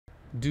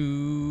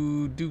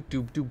Do do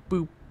do do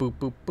boop boop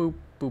boop boop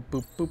boop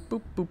boop boop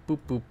boop boop boop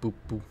boop boop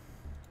boop.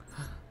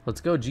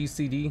 Let's go,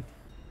 GCD.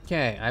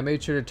 Okay, I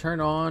made sure to turn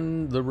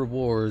on the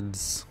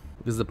rewards.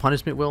 Is the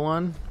punishment wheel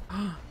on?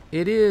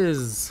 It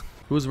is.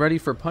 Who's ready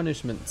for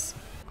punishments?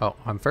 Oh,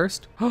 I'm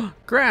first.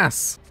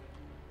 Grass.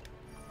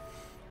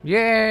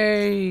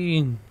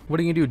 Yay! What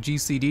are you gonna do,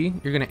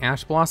 GCD? You're gonna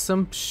Ash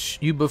Blossom? Shh,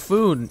 you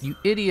buffoon! You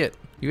idiot!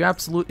 You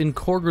absolute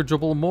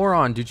incorrigible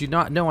moron! Did you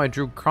not know I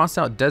drew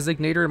cross-out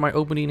Designator in my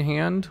opening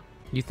hand?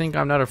 You think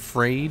I'm not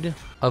afraid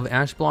of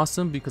Ash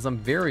Blossom? Because I'm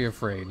very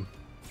afraid.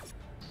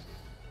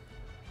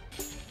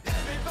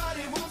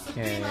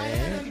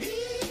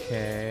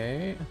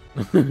 Okay.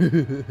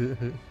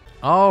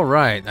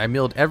 Alright, I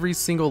milled every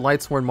single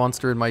Lightsworn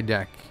monster in my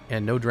deck,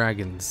 and no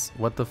dragons.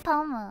 What the f—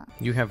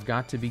 You have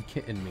got to be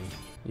kidding me.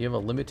 You have a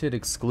limited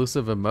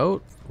exclusive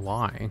emote?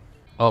 Why?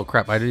 Oh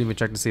crap, I didn't even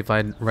check to see if I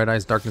had Red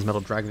Eyes Darkness Metal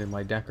Dragon in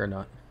my deck or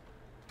not.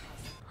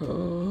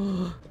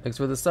 Thanks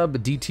for the sub,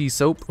 DT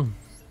Soap.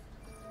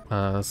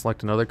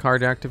 Select another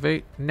card to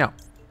activate. No.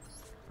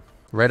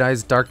 Red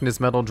Eyes Darkness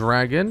Metal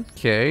Dragon.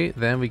 Okay,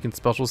 then we can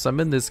special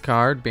summon this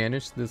card,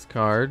 banish this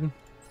card.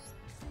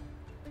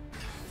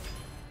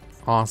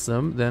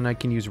 Awesome. Then I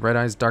can use Red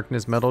Eyes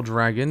Darkness Metal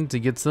Dragon to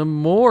get some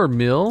more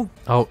mill.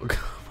 Oh,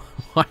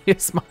 why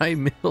is my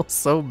mill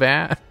so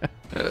bad?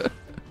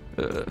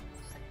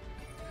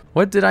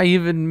 What did I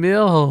even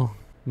mill?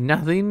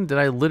 Nothing? Did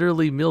I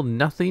literally mill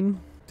nothing?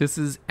 This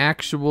is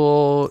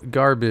actual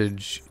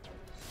garbage.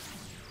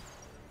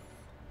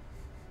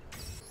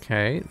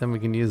 Okay, then we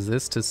can use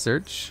this to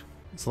search.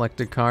 Select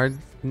a card.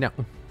 No.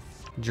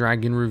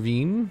 Dragon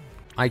Ravine.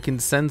 I can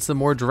send some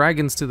more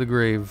dragons to the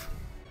grave.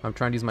 I'm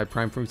trying to use my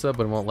Prime Fruit sub,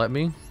 but it won't let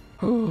me.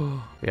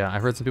 Yeah, I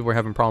heard some people were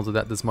having problems with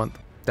that this month.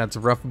 That's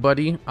rough,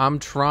 buddy. I'm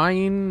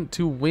trying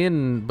to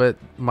win, but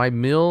my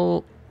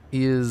mill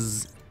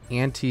is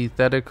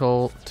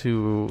antithetical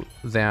to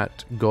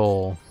that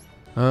goal.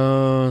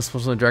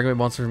 Special Dragon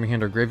monster from your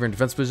hand or graveyard in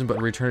defense position,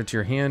 but return it to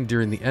your hand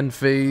during the end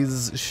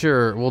phase.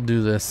 Sure, we'll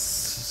do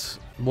this.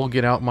 We'll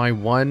get out my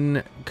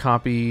one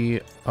copy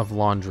of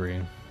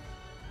Laundry.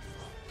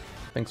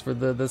 Thanks for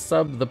the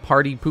sub, the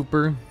party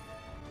pooper.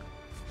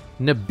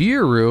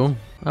 Nibiru?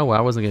 Oh, well,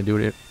 I wasn't gonna do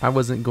it. I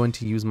wasn't going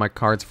to use my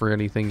cards for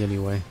anything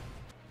anyway.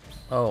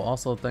 Oh,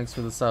 also thanks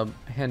for the sub,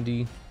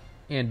 Handy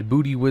and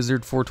Booty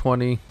Wizard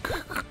 420.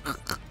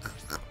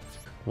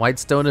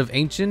 Whitestone of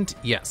Ancient?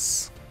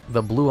 Yes.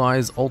 The Blue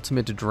Eyes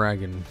Ultimate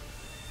Dragon.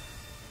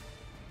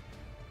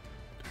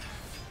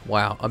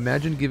 Wow,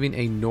 imagine giving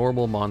a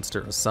normal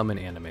monster a summon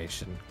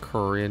animation.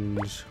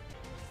 Cringe.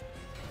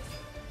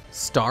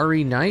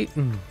 Starry Night?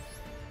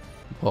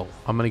 Whoa,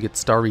 I'm gonna get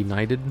Starry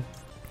Nighted.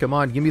 Come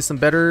on, give me some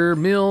better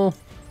mill.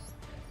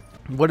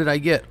 What did I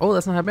get? Oh,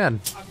 that's not that bad.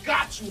 I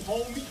got you,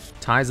 homie.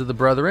 Ties of the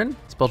Brethren.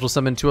 Special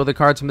summon 2 other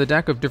cards from the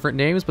deck of different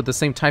names, but the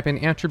same type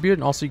and attribute,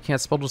 and also you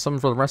can't special summon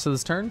for the rest of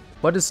this turn.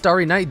 What does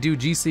Starry Night do,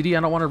 GCD? I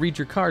don't want to read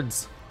your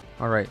cards.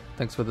 Alright,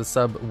 thanks for the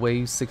sub,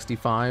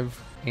 Way65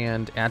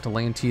 and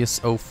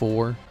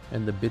Atlanteus04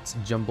 and the Bits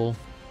Jumble.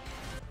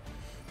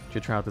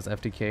 Should try out this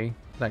FTK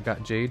that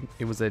got Jade.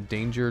 It was a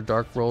Danger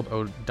Dark World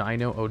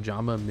Dino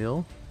Ojama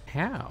Mill.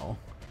 How?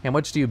 How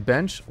much do you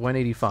bench?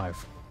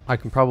 185. I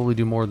can probably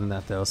do more than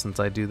that though, since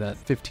I do that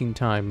 15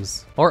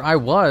 times. Or I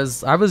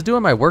was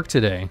doing my work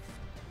today.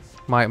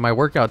 My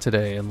workout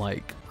today, and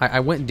like I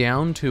went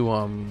down to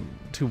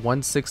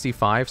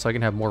 165 so I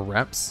can have more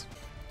reps.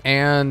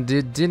 And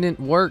it didn't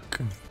work.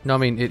 No, I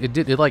mean it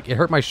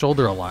hurt my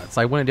shoulder a lot.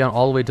 So I went down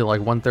all the way to like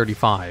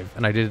 135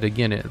 and I did it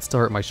again and it still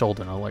hurt my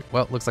shoulder. And I'm like,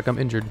 well, looks like I'm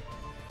injured.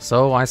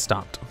 So I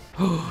stopped.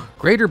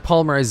 Greater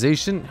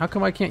Polymerization. How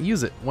come I can't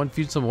use it? One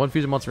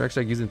fusion monster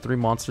extra using 3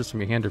 monsters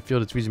from your hand or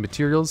field as fusion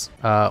materials.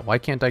 Why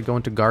can't I go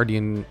into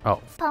Guardian?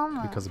 Oh,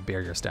 because of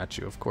Barrier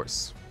Statue, of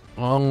course.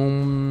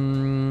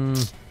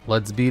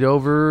 Let's beat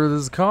over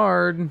this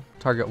card.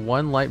 Target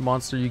 1 light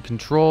monster you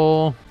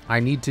control.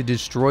 I need to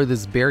destroy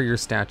this Barrier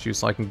Statue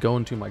so I can go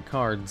into my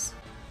cards.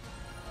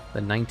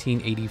 The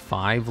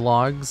 1985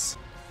 logs.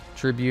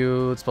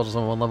 Tribute, special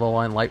summon 1 level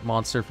 1 light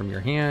monster from your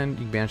hand.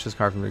 You can banish this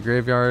card from your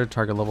graveyard.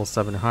 Target level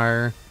 7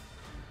 higher.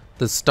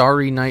 The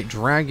Starry Night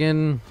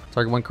Dragon.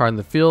 Target 1 card in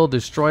the field.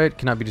 Destroy it.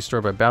 Cannot be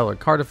destroyed by battle or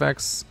card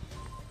effects.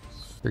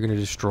 You're going to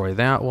destroy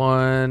that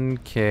one.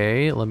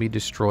 Okay, let me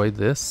destroy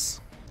this.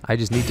 I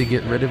just need to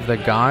get rid of the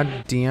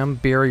goddamn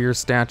Barrier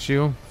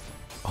Statue.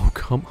 Oh,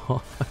 come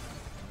on.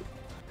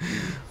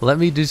 Let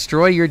me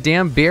destroy your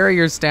damn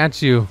Barrier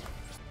Statue.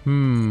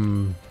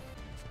 Give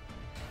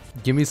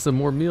me some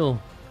more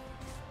meal.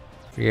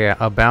 Yeah,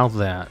 about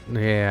that.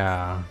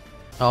 Yeah.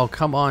 Oh,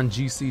 come on,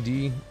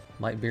 GCD.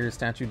 Light Barrier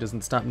Statue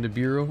doesn't stop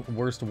Nibiru.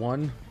 Worst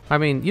one. I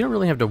mean, you don't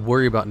really have to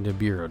worry about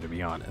Nibiru, to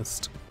be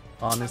honest.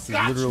 Honest is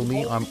literal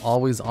me. I'm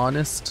always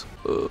honest.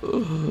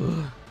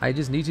 I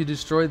just need to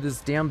destroy this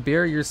damn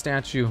Barrier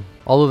Statue.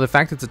 Although the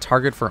fact it's a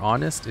target for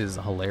honest is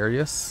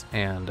hilarious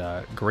and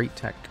great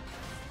tech.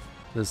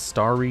 The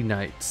Starry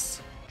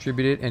Nights.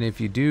 Tribute it, and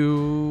if you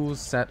do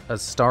set a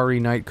Starry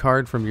Night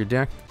card from your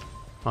deck,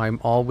 I'm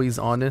always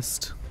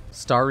honest.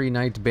 Starry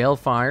Night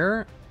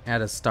Balefire.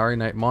 Add a Starry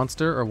Night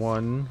monster or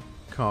 1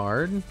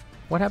 card.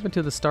 What happened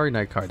to the Starry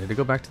Night card? Did it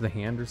go back to the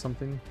hand or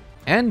something?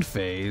 End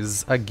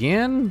phase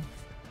again?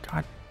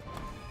 God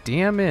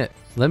damn it.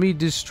 Let me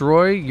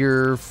destroy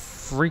your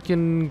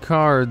freaking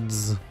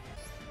cards.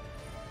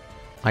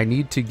 I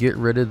need to get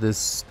rid of this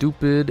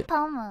stupid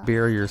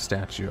barrier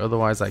statue.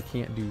 Otherwise I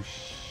can't do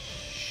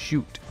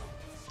shoot.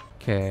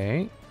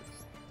 Okay.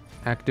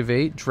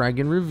 Activate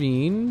Dragon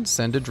Ravine.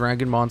 Send a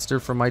dragon monster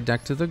from my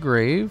deck to the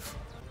grave.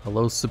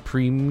 Hello,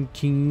 Supreme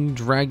King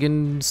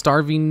Dragon,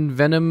 Starving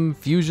Venom,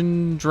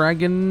 Fusion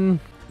Dragon.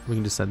 We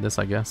can just send this,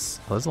 I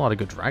guess. Oh, there's a lot of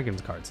good dragons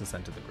cards to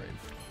send to the grave.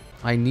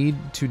 I need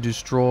to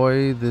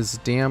destroy this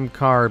damn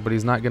card, but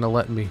he's not gonna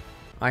let me.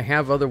 I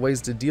have other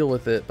ways to deal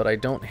with it, but I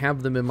don't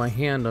have them in my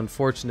hand,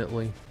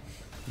 unfortunately.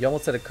 You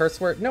almost said a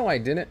curse word? No, I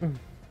didn't.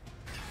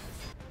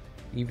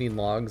 Evening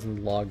logs and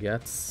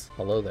logettes.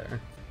 Hello there.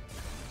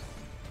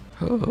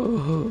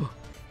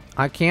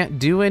 I can't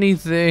do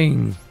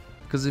anything.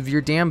 Because of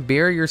your damn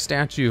barrier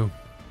statue.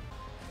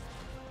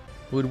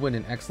 Who would win,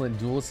 an excellent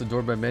duelist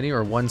adored by many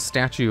or 1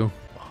 statue?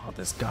 Oh,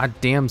 this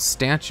goddamn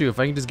statue. If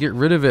I can just get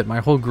rid of it, my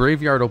whole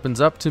graveyard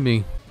opens up to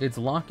me. It's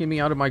locking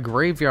me out of my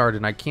graveyard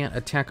and I can't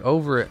attack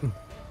over it.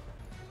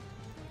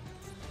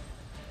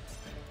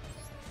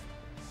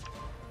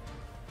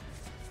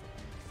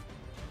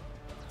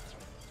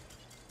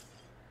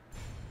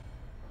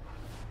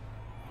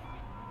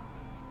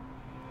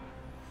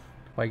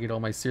 If I get all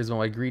my series of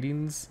my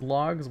greetings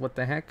logs, what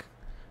the heck?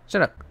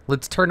 Shut up.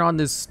 Let's turn on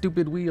this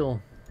stupid wheel.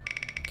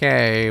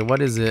 Okay,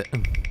 what is it?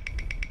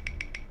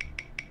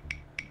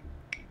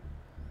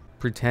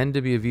 Pretend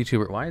to be a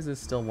VTuber. Why is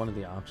this still one of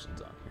the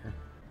options on here?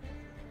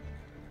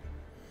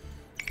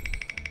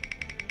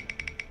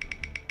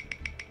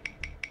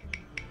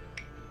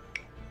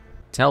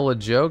 Tell a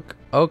joke?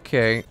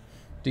 Okay.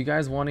 Do you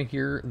guys want to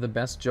hear the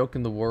best joke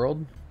in the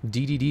world?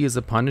 DDD is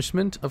a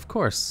punishment? Of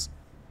course.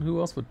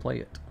 Who else would play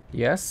it?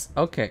 Yes?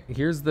 Okay,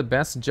 here's the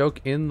best joke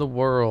in the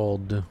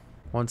world.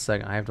 1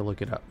 second, I have to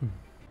look it up.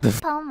 The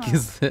f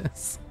is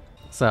this?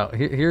 So,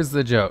 here's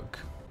the joke.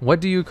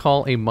 What do you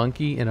call a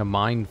monkey in a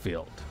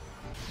minefield?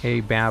 A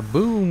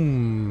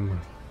baboon.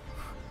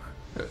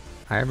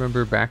 I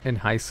remember back in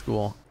high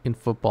school, in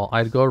football,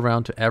 I'd go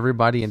around to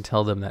everybody and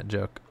tell them that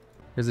joke.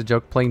 Here's a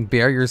joke playing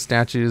barrier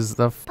statues.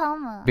 The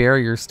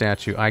barrier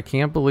statue. I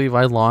can't believe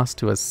I lost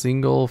to a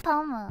single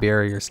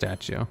barrier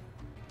statue.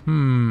 I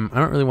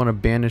don't really want to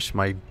banish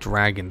my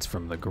dragons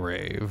from the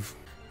grave.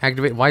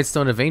 Activate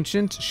Whitestone of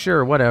Ancient?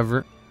 Sure,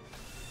 whatever.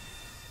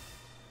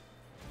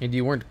 And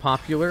you weren't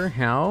popular?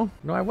 How?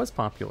 No, I was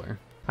popular.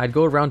 I'd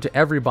go around to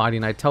everybody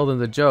and I'd tell them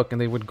the joke and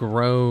they would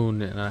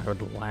groan and I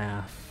would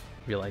laugh.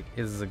 Be like,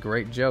 this is a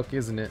great joke,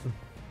 isn't it?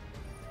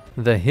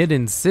 The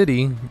Hidden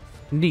City?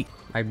 Neat.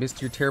 I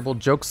missed your terrible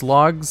jokes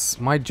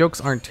logs. My jokes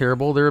aren't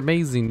terrible, they're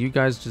amazing. You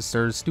guys just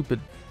are stupid.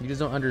 You just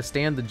don't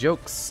understand the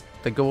jokes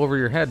that go over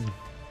your head.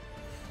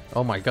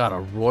 Oh my god, a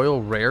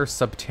royal rare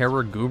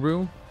Subterra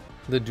Guru?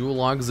 The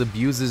TheDuelLogs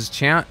abuses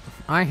chat?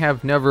 I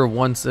have never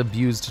once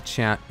abused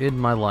chat in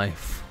my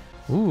life.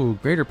 Ooh,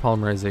 greater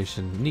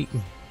polymerization. Neat.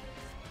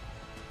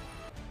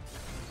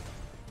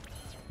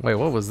 Wait,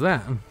 what was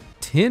that?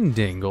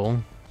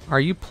 Tindangle?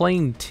 Are you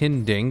playing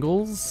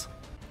Tindangles?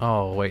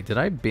 Oh, wait, did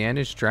I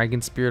banish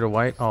Dragon Spirit of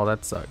White? Oh,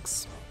 that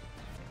sucks.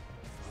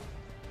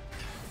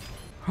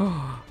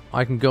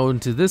 I can go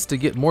into this to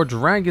get more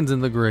dragons in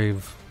the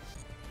grave.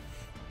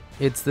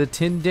 It's the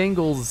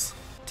Tindangles.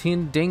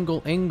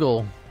 Tindangle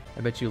Angle.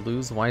 I bet you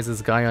lose. Why is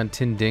this guy on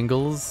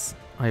Tindangles?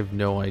 I have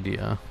no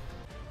idea.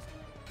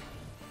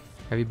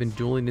 Have you been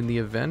dueling in the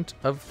event?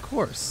 Of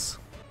course.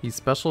 He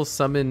special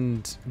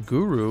summoned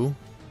Guru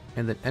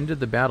and then ended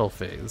the battle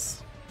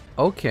phase.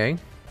 Okay.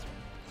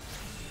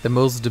 The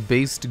most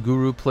debased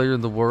Guru player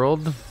in the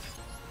world?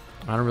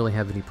 I don't really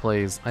have any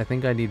plays. I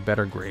think I need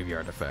better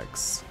graveyard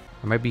effects.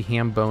 I might be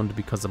ham-boned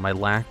because of my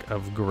lack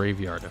of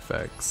graveyard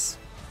effects.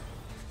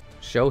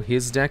 Show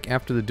his deck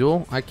after the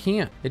duel? I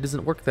can't. It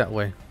doesn't work that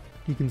way.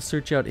 He can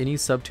search out any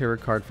Subterra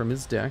card from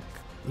his deck.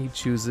 He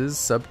chooses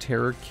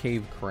Subterra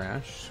Cave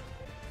Crash.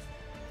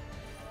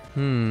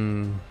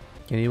 Can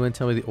anyone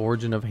tell me the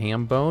origin of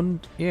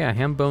ham-boned? Yeah,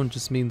 ham-boned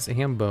just means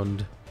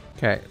ham-boned.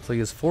 Okay, so he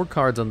has 4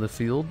 cards on the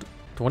field.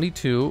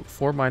 22.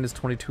 4 minus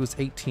 22 is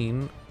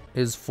 18.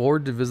 Is 4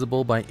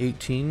 divisible by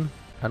 18?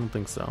 I don't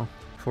think so.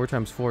 4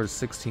 times 4 is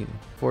 16.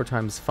 4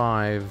 times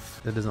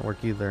 5, that doesn't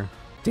work either.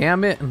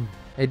 Damn it!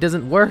 It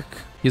doesn't work!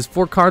 He has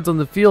 4 cards on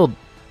the field!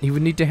 He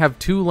would need to have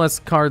 2 less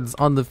cards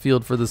on the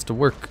field for this to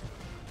work.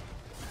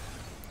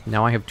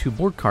 Now I have 2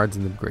 more cards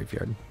in the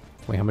graveyard.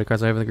 Wait, how many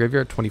cards do I have in the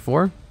graveyard?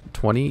 24?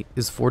 20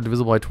 is 4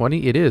 divisible by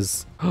 20? It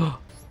is.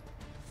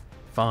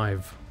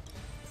 5.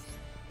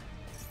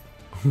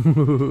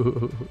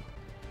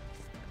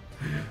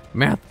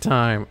 Math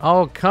time.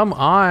 Oh, come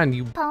on,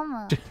 you...